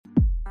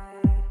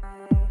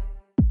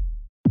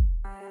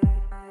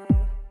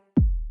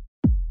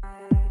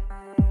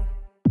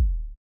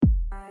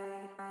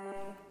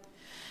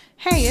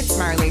Hey, it's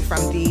Marley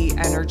from the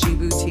Energy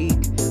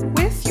Boutique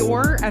with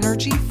your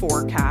energy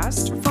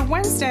forecast for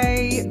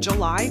Wednesday,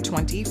 July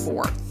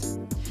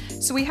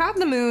 24th. So we have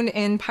the moon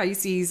in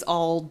Pisces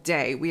all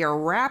day. We are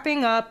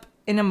wrapping up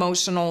an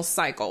emotional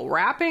cycle,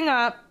 wrapping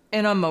up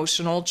an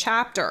emotional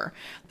chapter.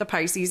 The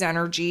Pisces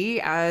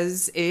energy,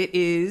 as it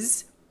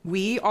is,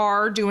 we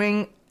are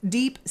doing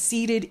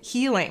deep-seated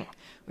healing.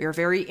 We are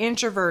very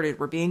introverted.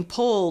 We're being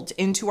pulled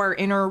into our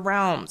inner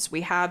realms.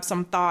 We have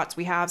some thoughts.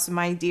 We have some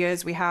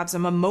ideas. We have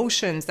some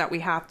emotions that we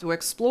have to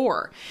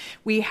explore.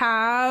 We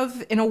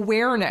have an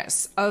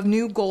awareness of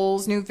new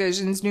goals, new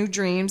visions, new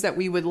dreams that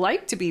we would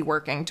like to be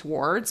working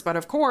towards. But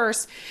of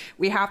course,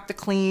 we have to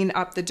clean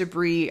up the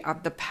debris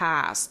of the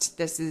past.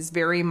 This is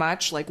very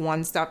much like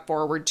one step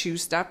forward, two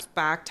steps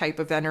back type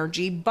of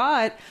energy,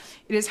 but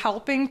it is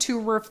helping to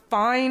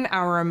refine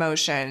our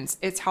emotions.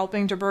 It's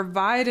helping to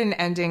provide an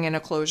ending and a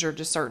closure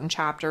to certain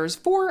chapters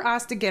for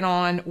us to get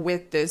on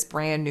with this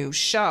brand new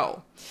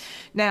show.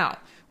 Now,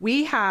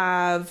 we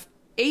have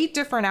 8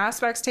 different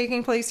aspects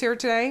taking place here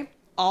today.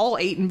 All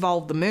 8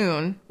 involve the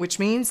moon, which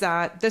means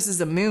that this is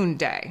a moon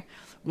day.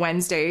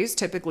 Wednesdays,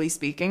 typically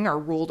speaking, are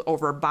ruled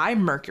over by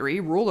Mercury,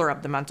 ruler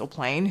of the mental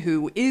plane,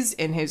 who is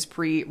in his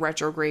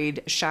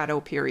pre-retrograde shadow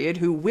period,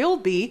 who will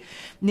be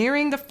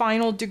nearing the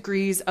final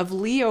degrees of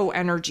Leo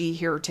energy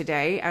here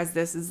today, as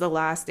this is the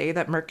last day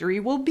that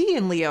Mercury will be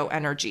in Leo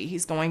energy.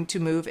 He's going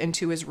to move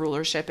into his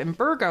rulership in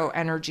Virgo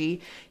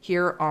energy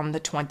here on the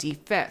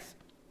 25th.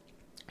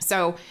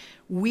 So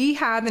we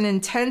have an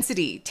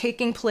intensity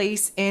taking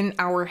place in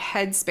our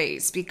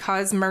headspace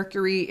because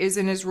Mercury is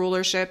in his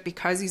rulership,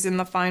 because he's in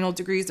the final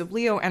degrees of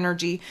Leo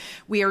energy.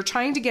 We are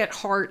trying to get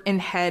heart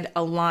and head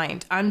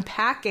aligned,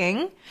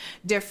 unpacking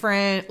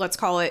different, let's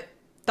call it,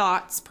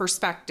 thoughts,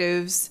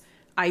 perspectives,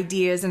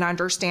 ideas, and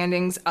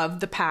understandings of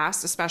the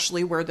past,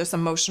 especially where this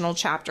emotional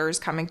chapter is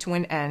coming to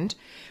an end.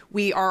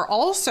 We are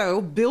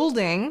also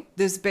building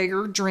this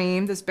bigger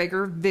dream, this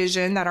bigger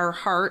vision that our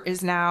heart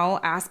is now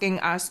asking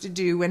us to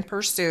do and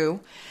pursue.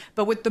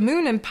 But with the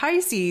moon in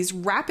Pisces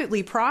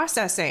rapidly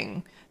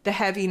processing the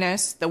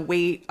heaviness, the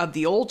weight of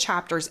the old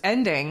chapters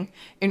ending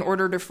in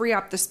order to free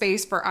up the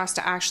space for us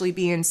to actually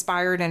be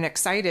inspired and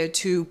excited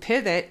to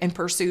pivot and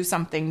pursue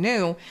something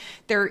new,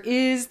 there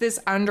is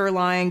this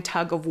underlying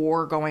tug of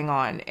war going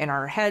on in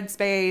our head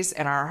space,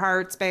 in our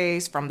heart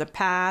space, from the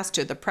past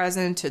to the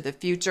present to the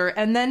future,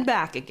 and then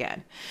back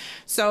again.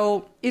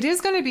 So it is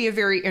going to be a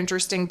very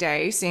interesting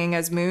day, seeing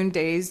as moon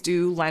days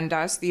do lend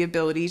us the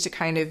ability to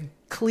kind of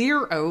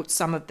clear out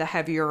some of the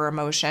heavier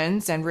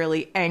emotions and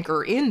really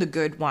anchor in the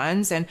good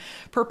ones and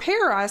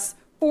prepare us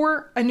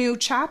for a new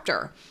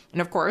chapter.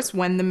 And of course,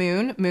 when the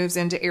moon moves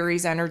into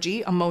Aries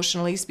energy,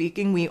 emotionally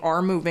speaking, we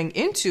are moving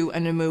into a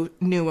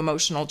new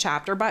emotional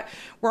chapter, but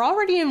we're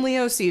already in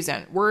Leo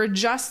season. We're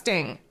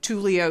adjusting to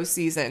Leo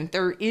season.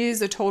 There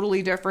is a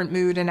totally different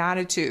mood and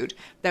attitude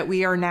that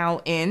we are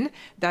now in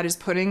that is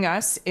putting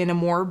us in a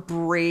more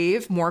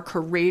brave, more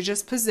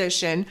courageous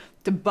position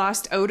to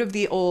bust out of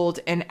the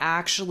old and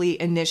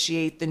actually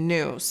initiate the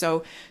new.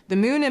 So the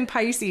moon in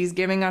Pisces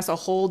giving us a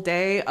whole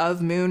day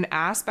of moon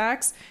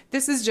aspects,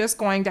 this is just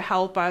going to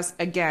help us,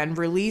 again,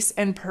 release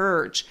and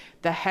purge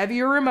the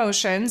heavier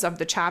emotions of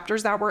the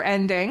chapters that we're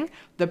ending,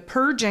 the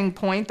purging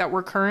point that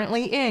we're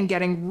currently in,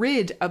 getting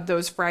rid of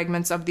those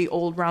fragments of the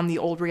old realm, the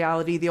old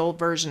reality, the old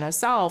version of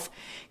self,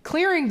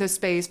 clearing the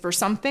space for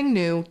something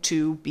new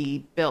to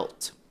be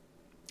built.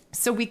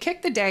 So we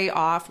kick the day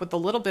off with a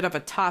little bit of a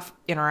tough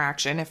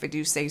interaction, if I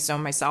do say so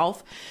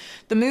myself.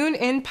 The moon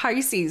in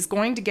Pisces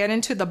going to get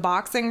into the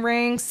boxing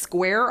ring,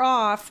 square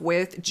off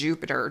with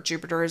Jupiter.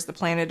 Jupiter is the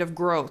planet of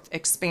growth,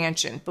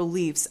 expansion,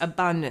 beliefs,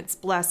 abundance,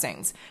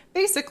 blessings.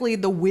 Basically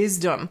the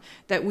wisdom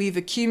that we've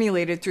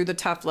accumulated through the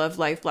tough love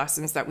life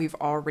lessons that we've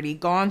already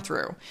gone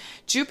through.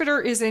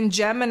 Jupiter is in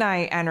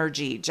Gemini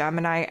energy.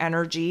 Gemini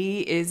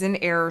energy is an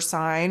air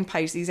sign.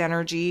 Pisces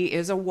energy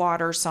is a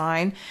water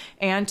sign.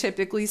 And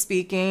typically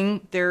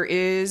speaking, there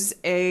is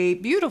a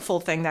beautiful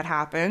thing that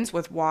happens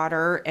with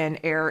water and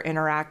air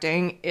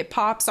interacting. It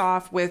pops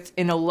off with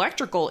an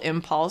electrical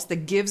impulse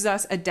that gives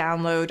us a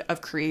download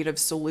of creative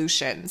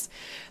solutions.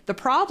 The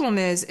problem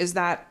is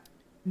that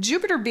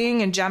Jupiter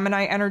being in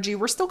Gemini energy,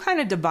 we're still kind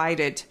of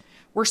divided.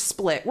 We're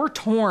split. We're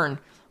torn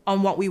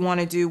on what we want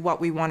to do,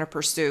 what we want to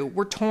pursue.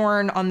 We're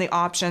torn on the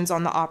options,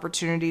 on the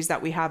opportunities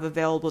that we have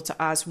available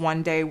to us.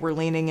 One day we're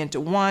leaning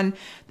into one.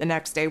 The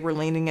next day we're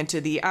leaning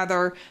into the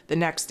other. The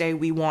next day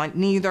we want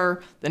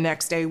neither. The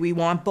next day we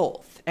want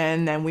both.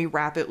 And then we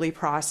rapidly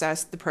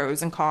process the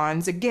pros and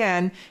cons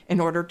again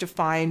in order to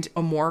find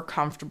a more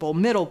comfortable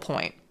middle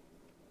point.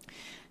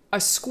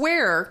 A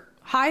square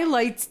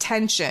highlights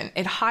tension.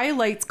 It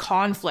highlights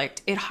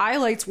conflict. It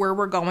highlights where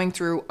we're going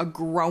through a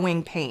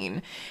growing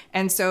pain.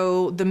 And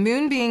so the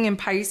moon being in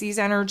Pisces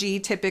energy,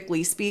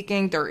 typically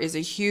speaking, there is a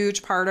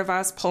huge part of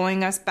us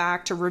pulling us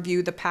back to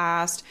review the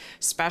past,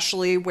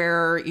 especially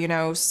where,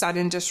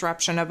 sudden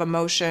disruption of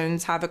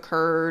emotions have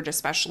occurred,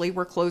 especially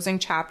where closing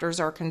chapters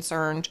are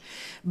concerned.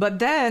 But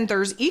then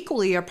there's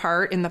equally a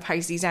part in the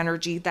Pisces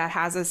energy that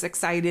has us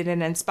excited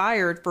and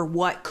inspired for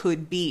what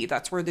could be.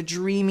 That's where the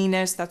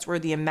dreaminess, that's where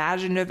the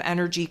imaginative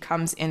energy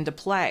comes into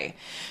play.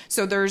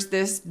 So there's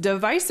this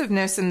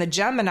divisiveness in the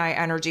Gemini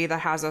energy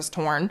that has us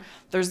torn.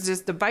 There's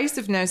this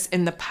divisiveness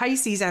in the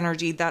Pisces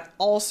energy that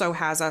also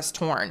has us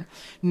torn.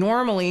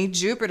 Normally,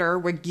 Jupiter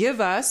would give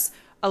us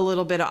a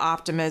little bit of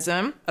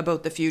optimism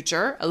about the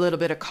future, a little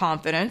bit of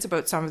confidence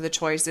about some of the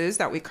choices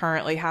that we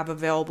currently have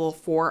available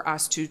for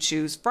us to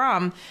choose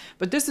from.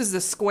 But this is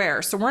the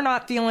square. So we're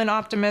not feeling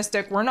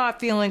optimistic. We're not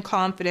feeling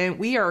confident.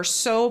 We are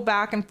so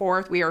back and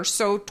forth. We are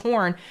so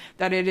torn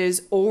that it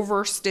is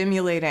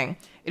overstimulating.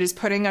 It is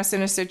putting us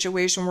in a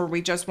situation where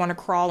we just want to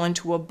crawl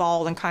into a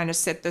ball and kind of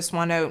sit this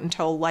one out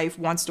until life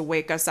wants to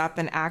wake us up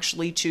and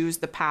actually choose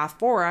the path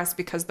for us,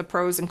 because the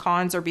pros and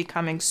cons are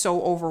becoming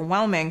so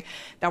overwhelming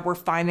that we're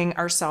finding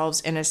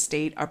ourselves in a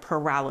state of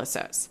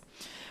paralysis.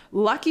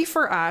 Lucky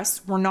for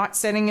us, we're not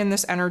sitting in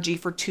this energy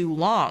for too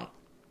long.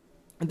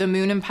 The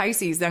moon in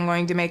Pisces then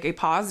going to make a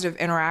positive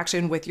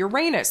interaction with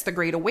Uranus, the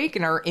great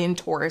awakener in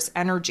Taurus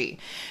energy.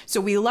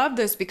 So we love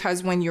this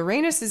because when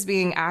Uranus is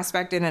being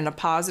aspected in a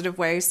positive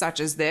way,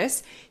 such as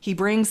this, he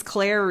brings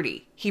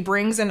clarity. He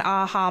brings an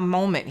aha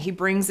moment. He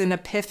brings an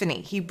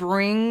epiphany. He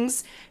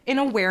brings an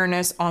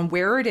awareness on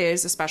where it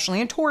is,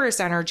 especially in Taurus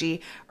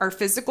energy. Our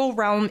physical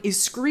realm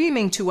is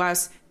screaming to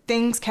us,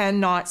 things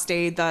cannot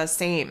stay the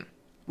same.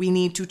 We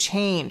need to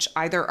change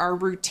either our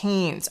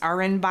routines,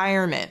 our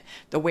environment,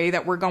 the way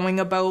that we're going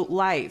about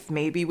life.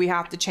 Maybe we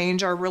have to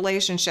change our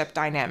relationship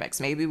dynamics.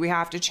 Maybe we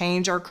have to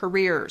change our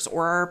careers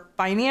or our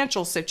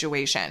financial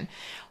situation.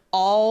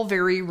 All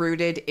very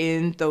rooted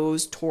in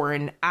those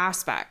Tauran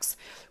aspects.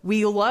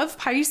 We love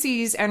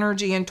Pisces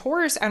energy and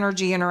Taurus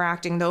energy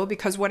interacting though,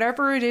 because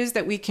whatever it is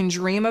that we can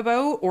dream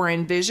about or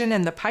envision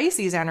in the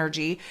Pisces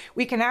energy,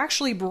 we can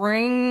actually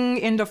bring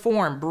into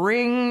form,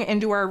 bring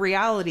into our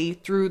reality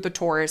through the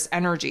Taurus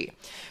energy.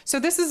 So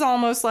this is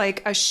almost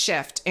like a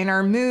shift in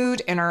our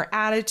mood, in our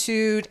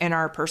attitude, in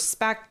our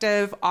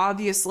perspective.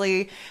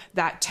 Obviously,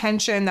 that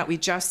tension that we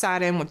just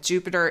sat in with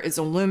Jupiter is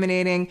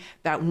illuminating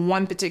that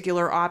one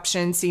particular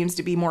option seems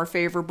to be more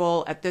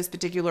favorable at this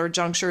particular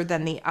juncture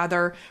than the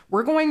other.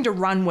 We're going to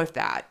run with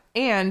that.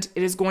 And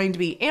it is going to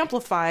be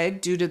amplified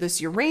due to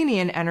this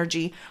Uranian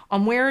energy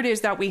on where it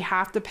is that we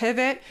have to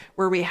pivot,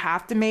 where we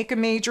have to make a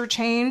major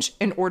change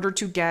in order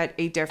to get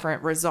a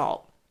different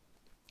result.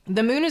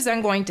 The moon is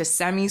then going to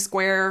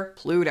semi-square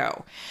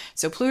Pluto.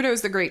 So Pluto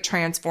is the great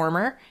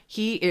transformer.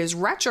 He is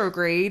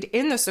retrograde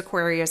in this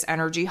Aquarius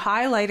energy,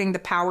 highlighting the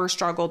power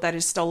struggle that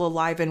is still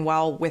alive and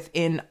well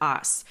within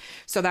us.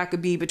 So that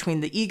could be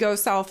between the ego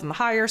self and the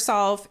higher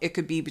self. It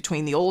could be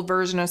between the old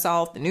version of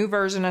self, the new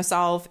version of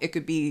self. It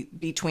could be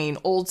between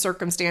old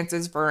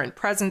circumstances versus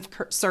present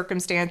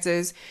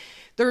circumstances.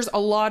 There's a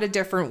lot of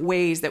different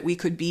ways that we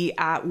could be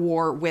at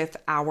war with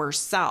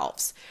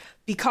ourselves.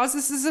 Because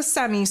this is a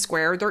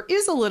semi-square, there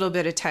is a little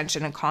bit of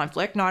tension and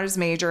conflict, not as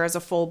major as a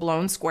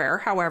full-blown square.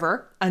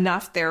 However,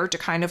 enough there to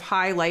kind of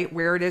highlight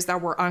where it is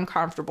that we're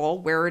uncomfortable,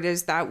 where it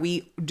is that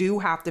we do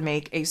have to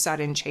make a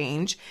sudden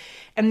change.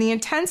 And the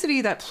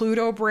intensity that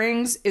Pluto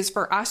brings is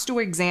for us to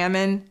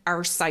examine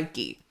our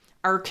psyche,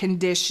 our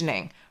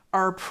conditioning,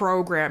 our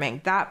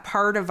programming, that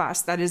part of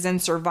us that is in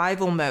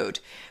survival mode,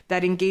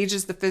 that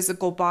engages the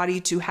physical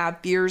body to have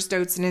fears,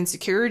 doubts, and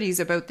insecurities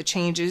about the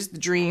changes, the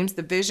dreams,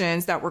 the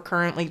visions that we're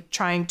currently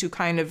trying to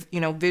kind of,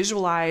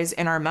 visualize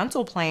in our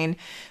mental plane,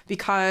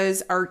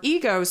 because our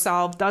ego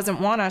self doesn't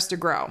want us to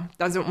grow,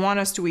 doesn't want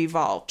us to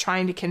evolve,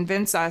 trying to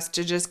convince us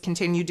to just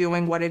continue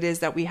doing what it is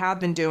that we have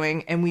been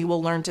doing, and we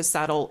will learn to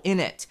settle in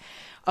it.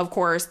 Of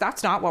course,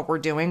 that's not what we're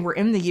doing. We're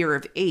in the year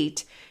of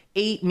 8.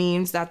 8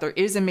 means that there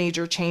is a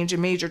major change, a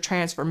major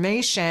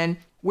transformation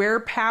where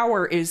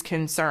power is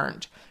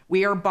concerned.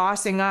 We are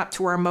bossing up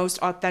to our most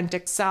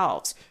authentic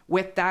selves.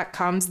 With that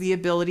comes the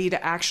ability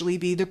to actually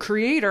be the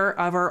creator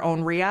of our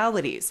own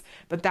realities.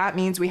 But that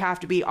means we have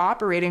to be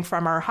operating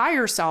from our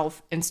higher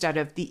self instead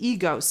of the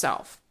ego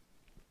self.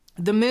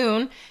 The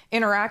moon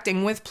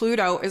interacting with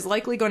Pluto is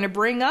likely going to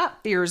bring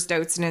up fears,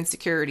 doubts, and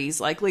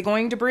insecurities, likely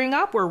going to bring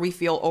up where we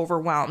feel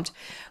overwhelmed,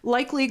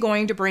 likely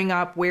going to bring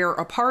up where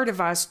a part of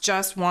us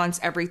just wants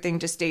everything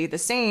to stay the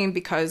same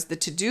because the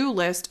to-do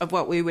list of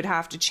what we would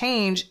have to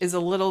change is a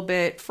little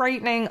bit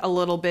frightening, a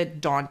little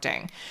bit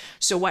daunting.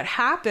 So what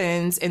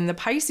happens in the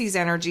Pisces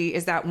energy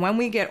is that when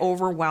we get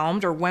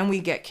overwhelmed or when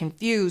we get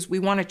confused, we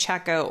want to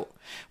check out.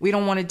 We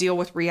don't want to deal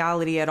with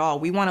reality at all.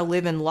 We want to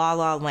live in la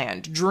la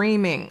land,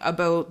 dreaming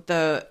about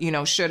the,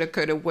 shoulda,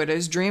 coulda,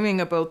 wouldas,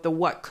 dreaming about the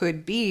what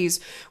could be's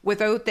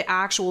without the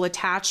actual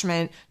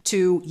attachment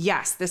to,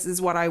 yes, this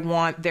is what I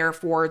want,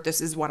 therefore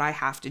this is what I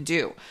have to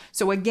do.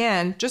 So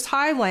again, just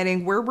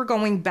highlighting where we're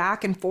going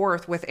back and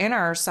forth within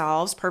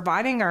ourselves,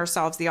 providing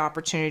ourselves the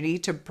opportunity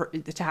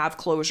to have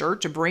closure,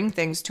 to bring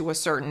things to a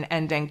certain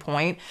ending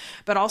point,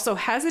 but also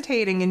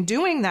hesitating in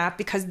doing that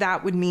because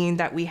that would mean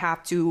that we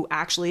have to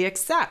actually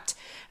accept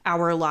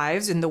our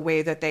lives in the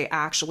way that they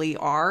actually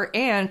are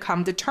and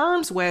come to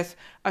terms with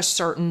a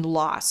certain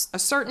loss, a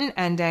certain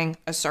ending,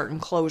 a certain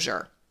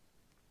closure.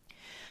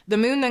 The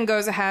moon then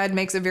goes ahead,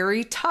 makes a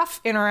very tough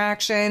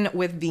interaction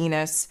with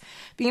Venus.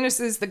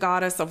 Venus is the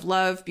goddess of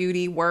love,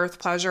 beauty, worth,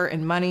 pleasure,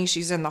 and money.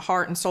 She's in the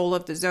heart and soul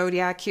of the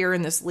zodiac here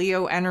in this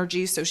Leo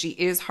energy, so she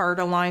is heart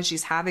aligned.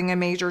 She's having a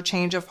major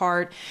change of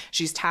heart.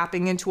 She's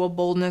tapping into a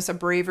boldness, a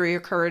bravery, a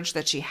courage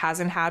that she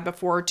hasn't had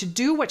before to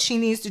do what she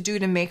needs to do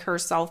to make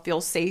herself feel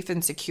safe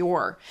and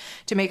secure,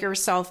 to make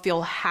herself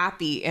feel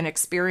happy and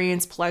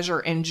experience pleasure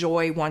and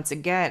joy once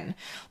again.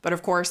 But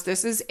of course,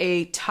 this is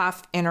a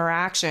tough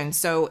interaction.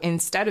 So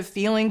instead of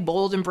feeling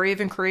bold and brave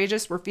and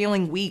courageous, we're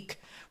feeling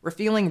weak. We're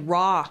feeling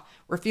raw.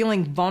 We're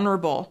feeling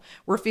vulnerable.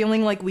 We're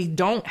feeling like we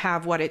don't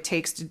have what it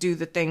takes to do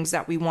the things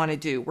that we want to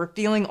do. We're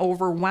feeling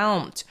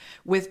overwhelmed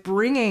with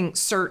bringing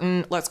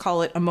certain, let's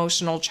call it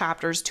emotional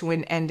chapters to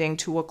an ending,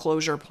 to a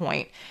closure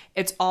point.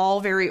 It's all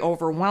very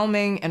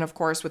overwhelming. And of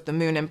course, with the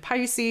moon in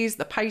Pisces,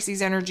 the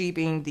Pisces energy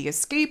being the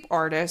escape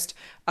artist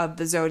of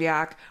the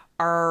zodiac,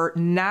 our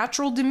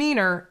natural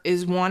demeanor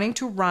is wanting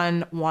to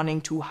run,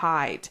 wanting to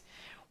hide.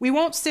 We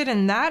won't sit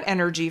in that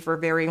energy for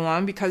very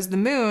long because the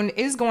moon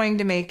is going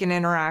to make an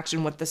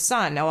interaction with the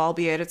sun. Now,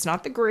 albeit it's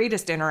not the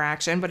greatest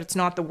interaction, but it's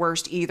not the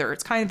worst either.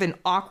 It's kind of an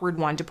awkward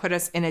one to put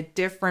us in a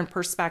different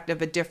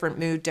perspective, a different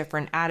mood,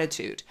 different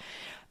attitude.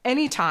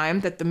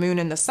 Anytime that the moon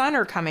and the sun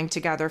are coming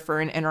together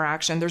for an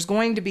interaction, there's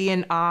going to be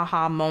an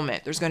aha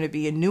moment. There's going to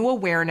be a new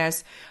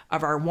awareness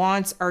of our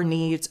wants, our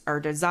needs,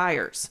 our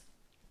desires.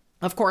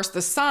 Of course,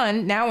 the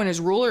sun, now in his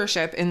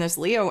rulership in this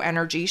Leo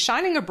energy,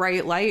 shining a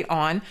bright light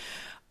on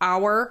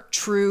our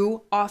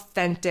true,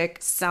 authentic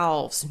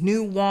selves,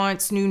 new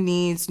wants, new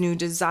needs, new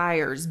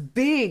desires,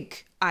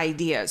 big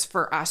ideas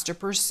for us to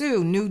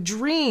pursue, new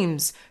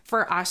dreams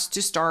for us to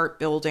start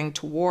building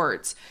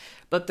towards.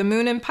 But the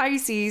moon in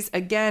Pisces,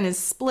 again, is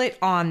split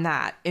on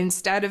that.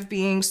 Instead of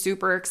being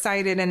super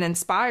excited and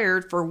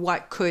inspired for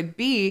what could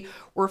be,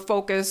 we're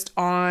focused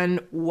on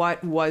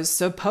what was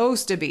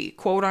supposed to be,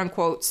 quote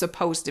unquote,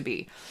 supposed to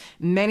be.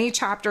 Many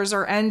chapters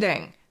are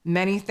ending.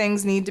 Many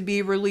things need to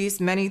be released.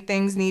 Many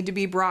things need to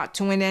be brought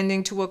to an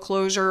ending, to a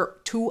closure,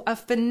 to a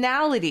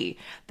finality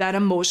that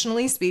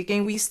emotionally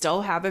speaking, we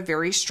still have a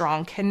very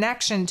strong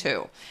connection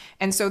to.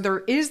 And so there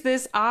is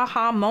this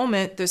aha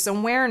moment, this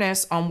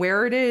awareness on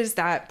where it is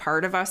that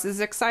part of us is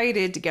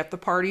excited to get the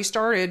party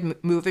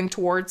started, moving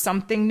towards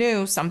something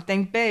new,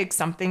 something big,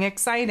 something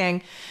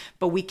exciting.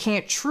 But we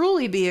can't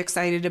truly be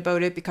excited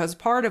about it because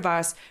part of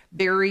us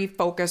very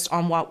focused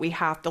on what we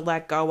have to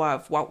let go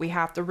of, what we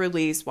have to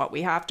release, what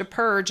we have to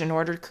purge in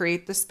order to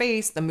create the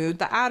space, the mood,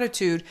 the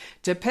attitude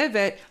to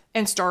pivot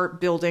and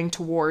start building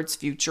towards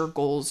future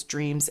goals,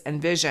 dreams,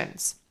 and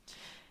visions.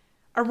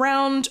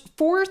 Around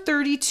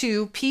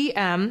 4:32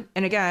 p.m.,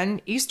 and again,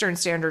 Eastern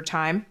Standard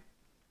Time,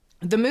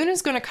 the moon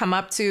is going to come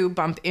up to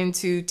bump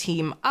into,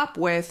 team up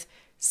with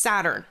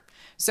Saturn.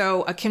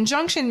 So a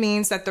conjunction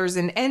means that there's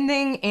an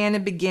ending and a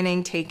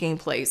beginning taking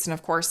place. And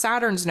of course,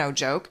 Saturn's no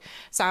joke.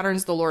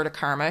 Saturn's the Lord of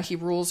Karma. He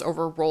rules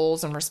over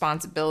roles and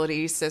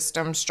responsibilities,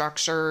 systems,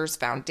 structures,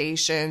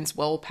 foundations,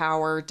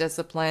 willpower,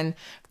 discipline.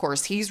 Of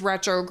course, he's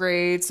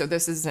retrograde. So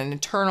this is an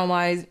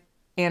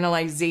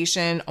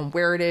analyzation on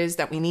where it is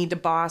that we need to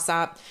boss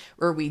up,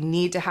 where we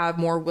need to have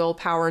more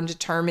willpower and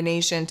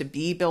determination to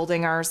be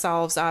building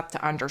ourselves up,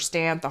 to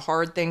understand the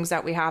hard things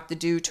that we have to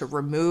do, to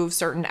remove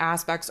certain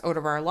aspects out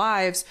of our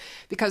lives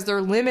because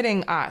they're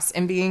limiting us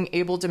in being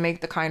able to make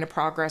the kind of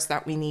progress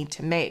that we need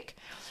to make.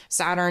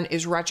 Saturn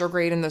is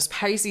retrograde in this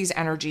Pisces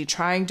energy,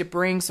 trying to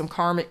bring some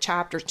karmic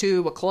chapter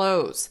to a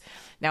close.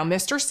 Now,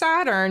 Mr.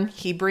 Saturn,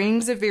 he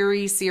brings a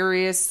very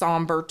serious,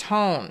 somber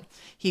tone.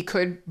 He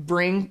could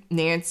bring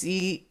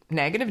Nancy,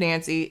 negative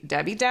Nancy,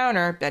 Debbie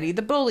Downer, Betty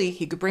the Bully.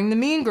 He could bring the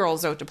Mean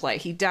Girls out to play.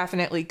 He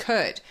definitely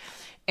could.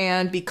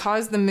 And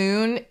because the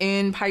moon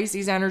in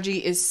Pisces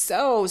energy is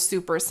so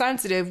super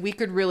sensitive, we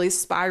could really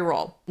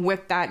spiral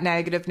with that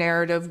negative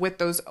narrative, with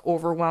those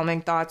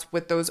overwhelming thoughts,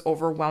 with those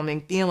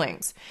overwhelming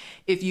feelings.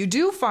 If you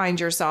do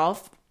find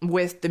yourself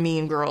with the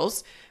Mean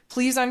Girls,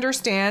 please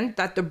understand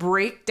that the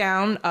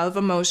breakdown of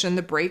emotion,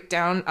 the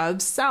breakdown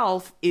of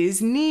self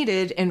is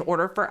needed in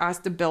order for us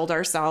to build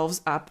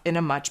ourselves up in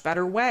a much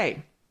better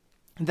way.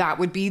 That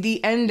would be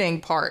the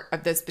ending part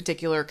of this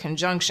particular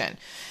conjunction.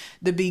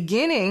 The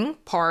beginning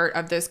part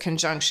of this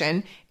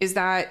conjunction is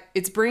that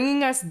it's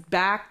bringing us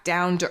back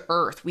down to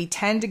earth. We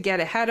tend to get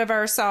ahead of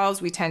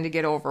ourselves. We tend to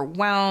get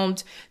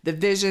overwhelmed. The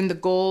vision, the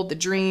goal, the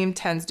dream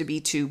tends to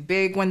be too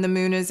big when the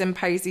moon is in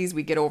Pisces.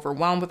 We get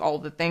overwhelmed with all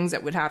the things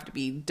that would have to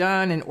be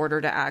done in order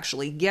to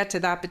actually get to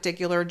that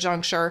particular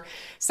juncture.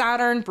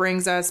 Saturn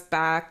brings us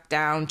back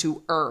down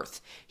to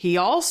earth. He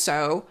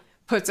also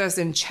puts us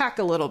in check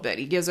a little bit.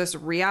 He gives us a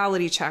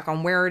reality check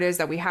on where it is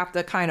that we have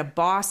to kind of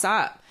boss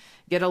up,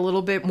 get a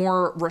little bit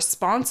more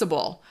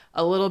responsible,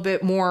 a little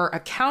bit more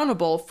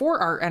accountable for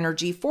our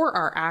energy, for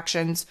our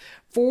actions,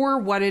 for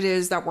what it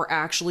is that we're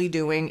actually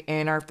doing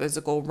in our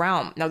physical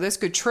realm. Now, this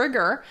could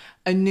trigger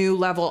a new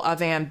level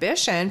of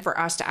ambition for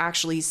us to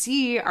actually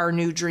see our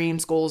new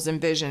dreams, goals, and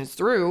visions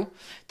through.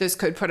 This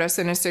could put us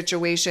in a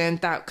situation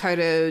that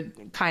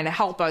could kind of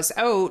help us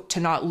out to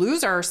not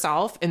lose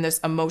ourselves in this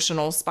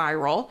emotional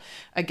spiral.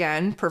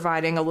 Again,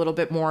 providing a little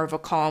bit more of a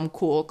calm,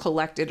 cool,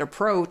 collected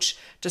approach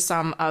to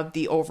some of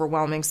the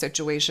overwhelming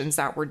situations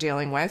that we're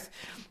dealing with.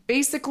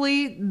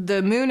 Basically,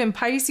 the moon in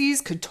Pisces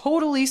could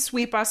totally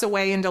sweep us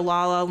away into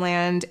la la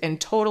land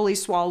and totally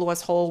swallow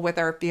us whole with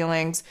our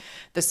feelings.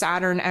 The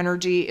Saturn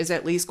energy is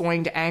at least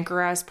going to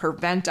anchor us,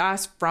 prevent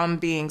us from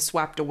being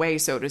swept away,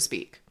 so to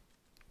speak.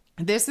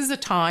 This is a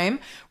time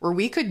where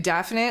we could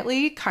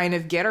definitely kind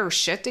of get our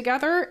shit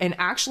together and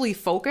actually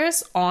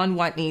focus on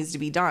what needs to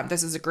be done.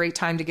 This is a great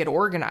time to get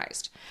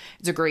organized.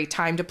 It's a great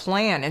time to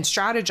plan and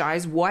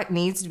strategize what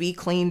needs to be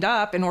cleaned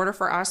up in order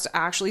for us to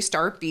actually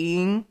start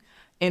being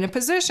in a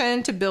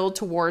position to build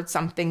towards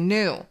something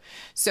new.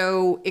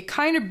 So it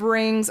kind of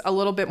brings a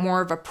little bit more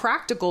of a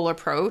practical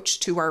approach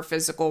to our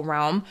physical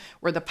realm,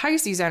 where the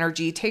Pisces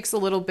energy takes a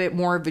little bit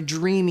more of a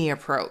dreamy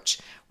approach.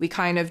 We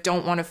kind of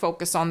don't want to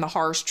focus on the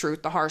harsh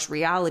truth, the harsh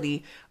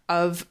reality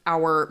of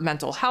our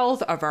mental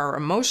health, of our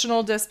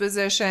emotional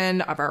disposition,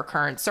 of our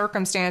current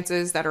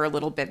circumstances that are a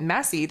little bit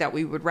messy that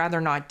we would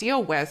rather not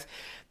deal with.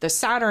 The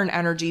Saturn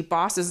energy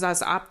bosses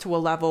us up to a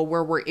level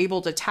where we're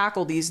able to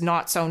tackle these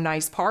not so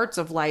nice parts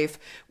of life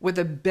with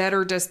a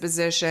better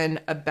disposition,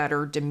 a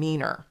better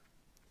demeanor.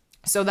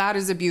 So that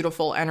is a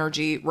beautiful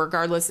energy,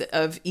 regardless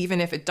of even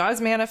if it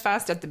does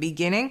manifest at the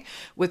beginning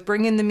with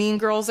bringing the mean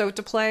girls out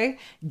to play,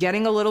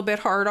 getting a little bit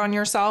hard on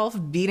yourself,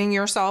 beating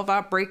yourself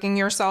up, breaking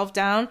yourself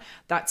down.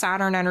 That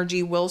Saturn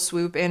energy will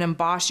swoop in and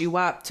boss you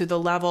up to the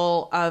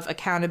level of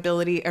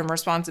accountability and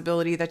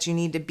responsibility that you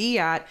need to be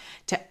at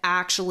to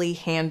actually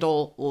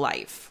handle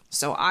life.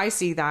 So I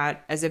see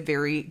that as a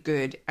very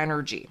good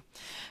energy.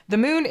 The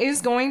moon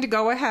is going to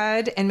go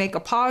ahead and make a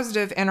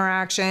positive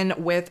interaction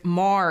with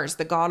Mars,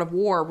 the god of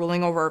war,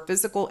 ruling over our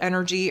physical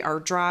energy,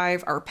 our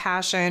drive, our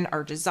passion,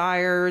 our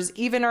desires,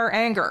 even our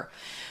anger.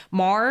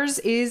 Mars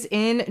is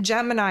in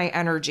Gemini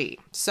energy.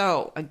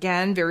 So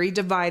again, very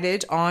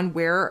divided on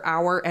where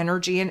our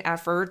energy and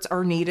efforts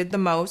are needed the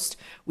most.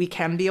 We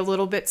can be a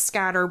little bit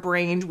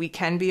scatterbrained. We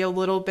can be a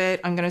little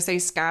bit, I'm going to say,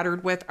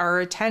 scattered with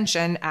our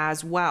attention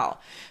as well.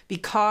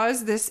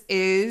 Because this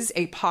is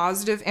a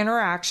positive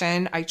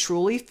interaction, I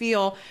truly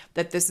feel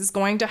that this is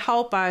going to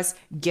help us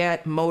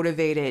get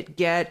motivated,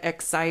 get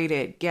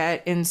excited,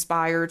 get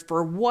inspired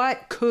for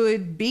what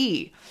could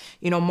be.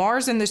 You know,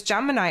 Mars in this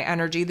Gemini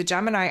energy, the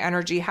Gemini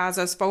energy has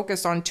us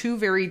focused on two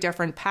very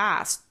different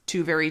paths,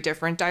 two very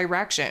different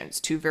directions,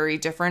 two very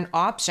different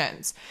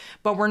options.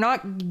 But we're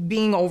not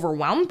being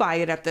overwhelmed by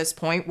it at this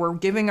point. We're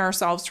giving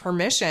ourselves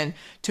permission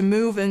to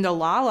move into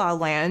la la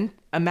land,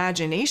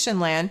 imagination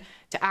land,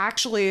 to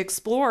actually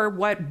explore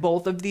what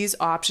both of these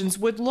options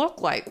would look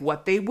like,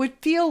 what they would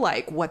feel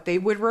like, what they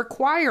would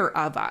require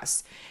of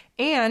us.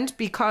 And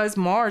because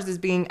Mars is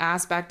being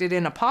aspected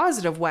in a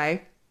positive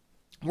way,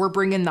 we're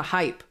bringing the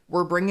hype,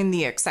 we're bringing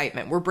the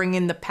excitement, we're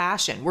bringing the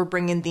passion, we're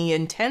bringing the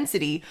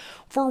intensity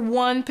for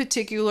one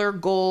particular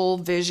goal,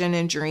 vision,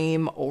 and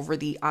dream over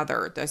the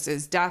other. This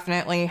is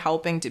definitely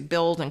helping to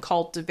build and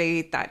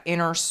cultivate that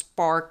inner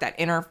spark, that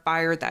inner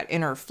fire, that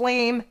inner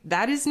flame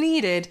that is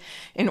needed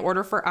in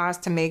order for us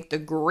to make the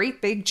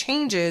great big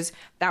changes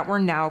that we're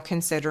now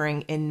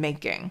considering in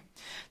making.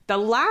 The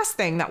last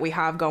thing that we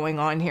have going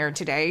on here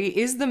today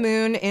is the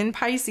moon in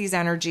Pisces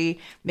energy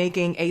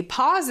making a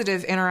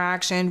positive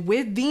interaction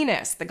with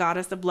Venus, the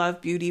goddess of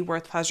love, beauty,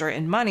 worth, pleasure,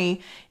 and money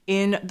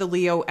in the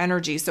Leo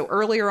energy. So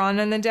earlier on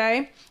in the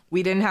day,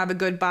 we didn't have a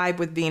good vibe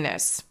with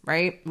Venus,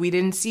 right? We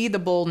didn't see the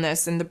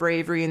boldness and the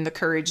bravery and the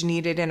courage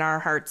needed in our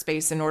heart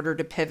space in order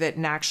to pivot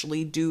and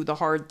actually do the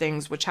hard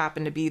things, which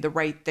happen to be the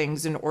right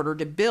things in order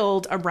to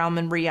build a realm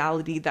and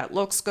reality that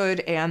looks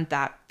good and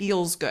that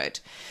feels good.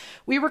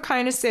 We were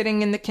kind of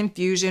sitting in the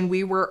confusion.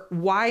 We were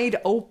wide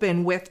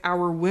open with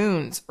our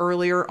wounds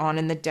earlier on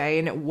in the day,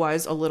 and it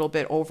was a little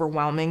bit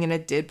overwhelming, and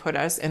it did put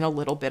us in a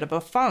little bit of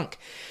a funk.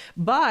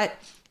 But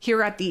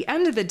here at the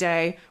end of the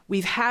day,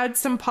 we've had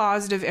some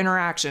positive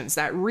interactions.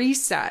 That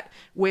reset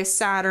with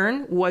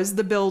Saturn was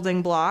the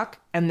building block,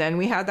 and then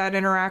we had that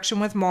interaction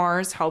with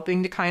Mars,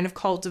 helping to kind of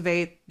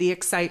cultivate the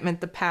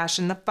excitement, the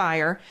passion, the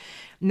fire.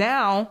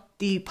 Now,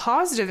 the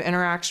positive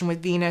interaction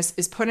with Venus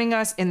is putting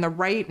us in the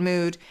right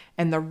mood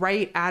and the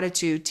right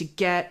attitude to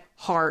get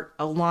heart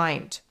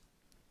aligned.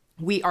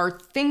 We are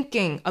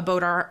thinking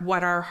about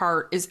what our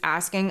heart is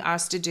asking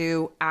us to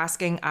do,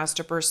 asking us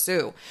to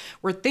pursue.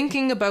 We're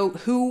thinking about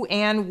who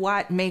and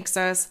what makes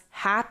us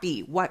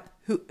happy,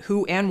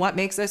 who and what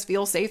makes us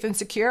feel safe and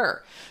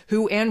secure,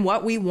 who and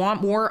what we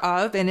want more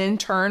of, and in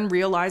turn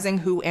realizing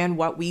who and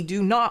what we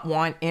do not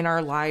want in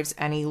our lives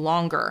any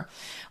longer.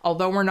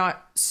 Although we're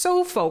not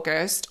so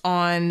focused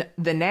on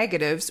the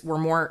negatives, we're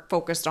more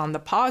focused on the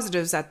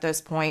positives at this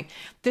point.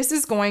 This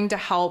is going to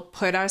help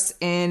put us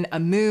in a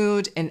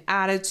mood, an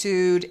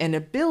attitude, an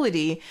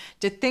ability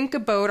to think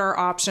about our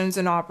options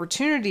and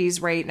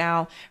opportunities right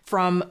now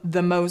from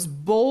the most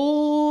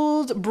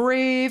bold,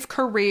 brave,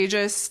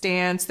 courageous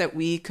stance that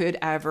we could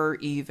ever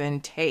even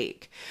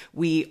take.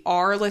 We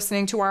are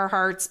listening to our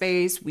heart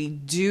space. We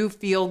do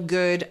feel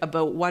good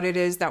about what it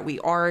is that we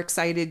are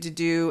excited to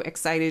do,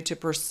 excited to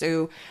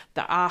pursue.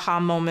 The aha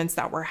moments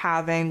that we're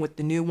having with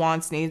the new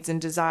wants, needs,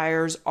 and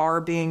desires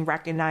are being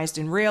recognized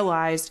and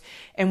realized.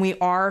 And we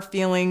are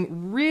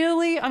feeling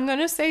really, I'm going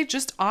to say,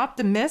 just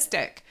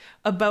optimistic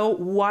about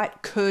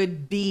what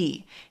could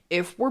be.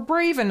 If we're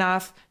brave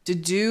enough to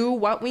do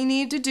what we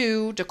need to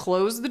do to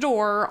close the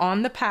door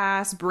on the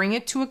past, bring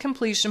it to a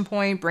completion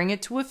point, bring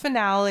it to a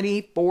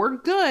finality for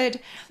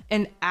good,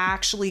 and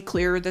actually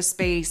clear the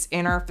space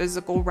in our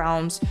physical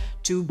realms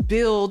to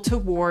build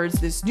towards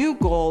this new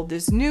goal,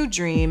 this new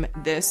dream,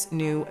 this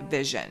new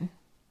vision.